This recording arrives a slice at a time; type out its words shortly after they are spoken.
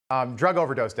Drug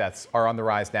overdose deaths are on the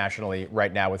rise nationally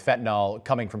right now, with fentanyl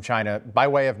coming from China by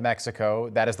way of Mexico.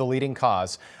 That is the leading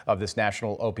cause of this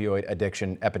national opioid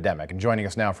addiction epidemic. And joining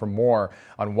us now for more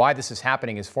on why this is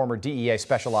happening is former DEA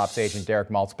Special Ops Agent Derek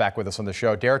Maltz, back with us on the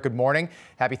show. Derek, good morning.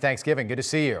 Happy Thanksgiving. Good to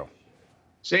see you.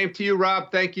 Same to you, Rob.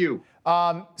 Thank you.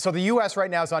 So the U.S. right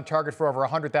now is on target for over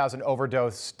 100,000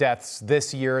 overdose deaths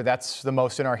this year. That's the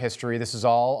most in our history. This is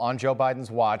all on Joe Biden's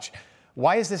watch.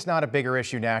 Why is this not a bigger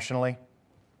issue nationally?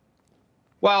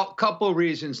 Well, a couple of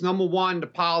reasons. Number one, the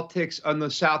politics on the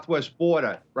southwest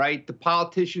border, right? The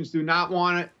politicians do not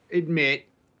want to admit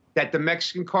that the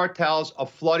Mexican cartels are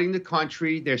flooding the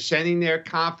country. They're sending their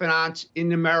confidants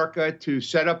in America to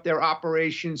set up their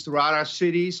operations throughout our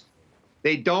cities.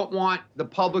 They don't want the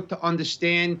public to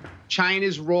understand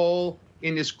China's role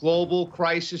in this global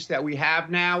crisis that we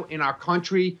have now in our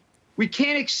country. We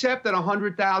can't accept that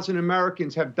 100,000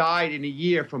 Americans have died in a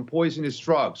year from poisonous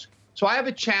drugs. So I have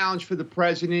a challenge for the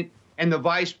president and the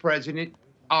vice president,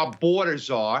 our border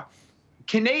czar.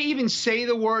 Can they even say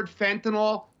the word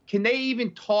fentanyl? Can they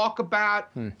even talk about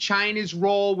China's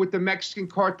role with the Mexican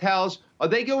cartels? Are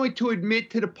they going to admit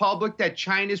to the public that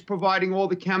China's providing all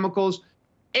the chemicals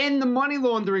and the money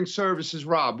laundering services,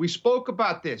 Rob? We spoke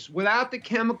about this. Without the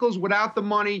chemicals, without the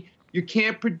money, you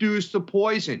can't produce the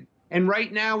poison. And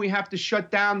right now we have to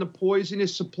shut down the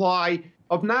poisonous supply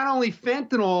of not only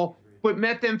fentanyl, but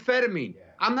methamphetamine.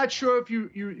 I'm not sure if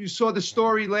you saw the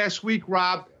story last week,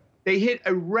 Rob. They hit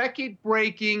a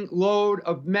record-breaking load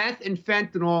of meth and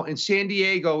fentanyl in San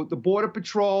Diego, the Border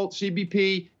Patrol,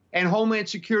 CBP, and Homeland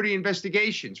Security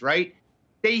investigations, right?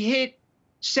 They hit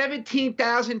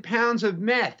 17,000 pounds of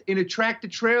meth in a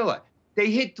tractor-trailer. They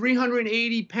hit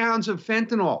 380 pounds of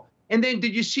fentanyl. And then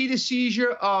did you see the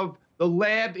seizure of the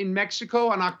lab in Mexico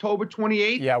on October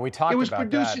 28th? Yeah, we talked about that. It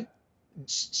was producing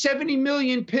 70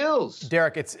 million pills.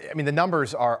 Derek, the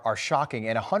numbers are shocking,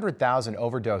 and 100,000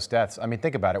 overdose deaths. I mean,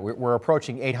 think about it. We're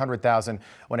approaching 800,000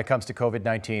 when it comes to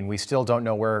COVID-19. We still don't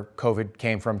know where COVID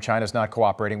came from. China's not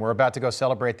cooperating. We're about to go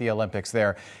celebrate the Olympics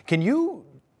there. Can you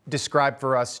describe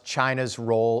for us China's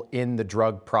role in the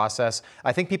drug process?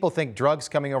 I think people think drugs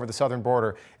coming over the southern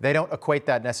border, they don't equate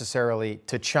that necessarily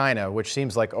to China, which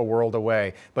seems like a world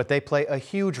away, but they play a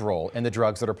huge role in the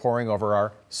drugs that are pouring over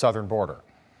our southern border.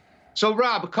 So,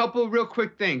 Rob, a couple of real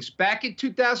quick things. Back in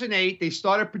 2008, they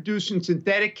started producing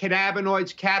synthetic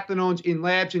cannabinoids, cathinones in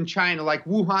labs in China, like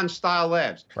Wuhan-style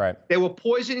labs. Right. They were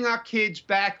poisoning our kids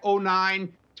back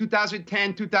 2009,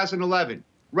 2010, 2011.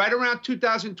 Right around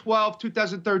 2012,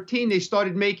 2013, they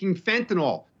started making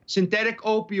fentanyl, synthetic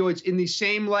opioids, in these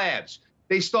same labs.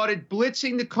 They started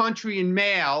blitzing the country in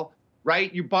mail,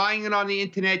 right? You're buying it on the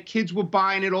internet. Kids were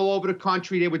buying it all over the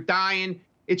country. They were dying.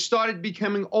 It started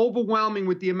becoming overwhelming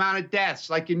with the amount of deaths,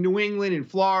 like in New England and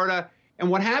Florida. And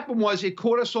what happened was it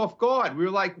caught us off guard. We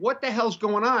were like, what the hell's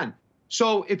going on?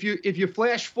 So if you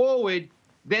flash forward,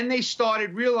 then they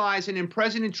started realizing, and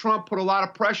President Trump put a lot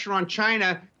of pressure on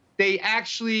China. They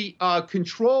actually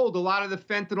controlled a lot of the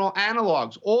fentanyl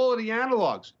analogs, all of the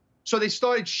analogs. So they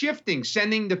started shifting,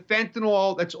 sending the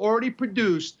fentanyl that's already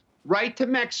produced right to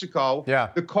Mexico. Yeah.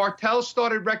 The cartels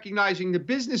started recognizing the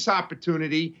business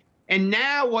opportunity. And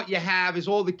now what you have is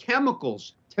all the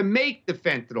chemicals to make the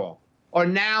fentanyl are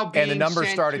now being And the numbers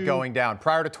sent started to going down.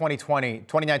 Prior to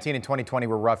 2019 and 2020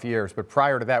 were rough years, but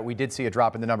prior to that, we did see a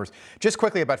drop in the numbers. Just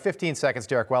quickly, about 15 seconds,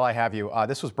 Derek, while I have you.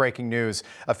 This was breaking news.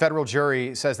 A federal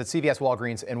jury says that CVS,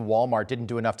 Walgreens, and Walmart didn't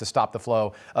do enough to stop the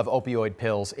flow of opioid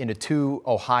pills into 2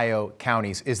 Ohio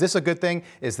counties. Is this a good thing?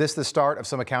 Is this the start of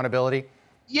some accountability?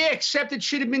 Yeah, except it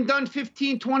should have been done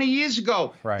 15, 20 years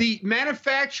ago. Right. The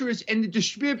manufacturers and the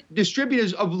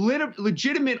distributors of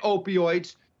legitimate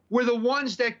opioids were the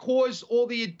ones that caused all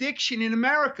the addiction in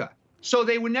America. So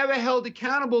they were never held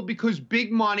accountable because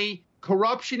big money,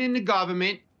 corruption in the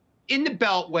government, in the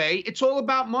Beltway. It's all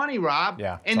about money, Rob.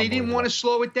 Yeah, and they didn't want to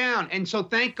slow it down. And so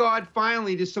thank God,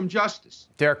 finally, there's some justice.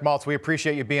 Derek Maltz, we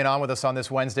appreciate you being on with us on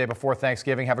this Wednesday before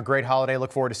Thanksgiving. Have a great holiday.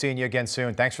 Look forward to seeing you again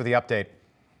soon. Thanks for the update.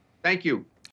 Thank you.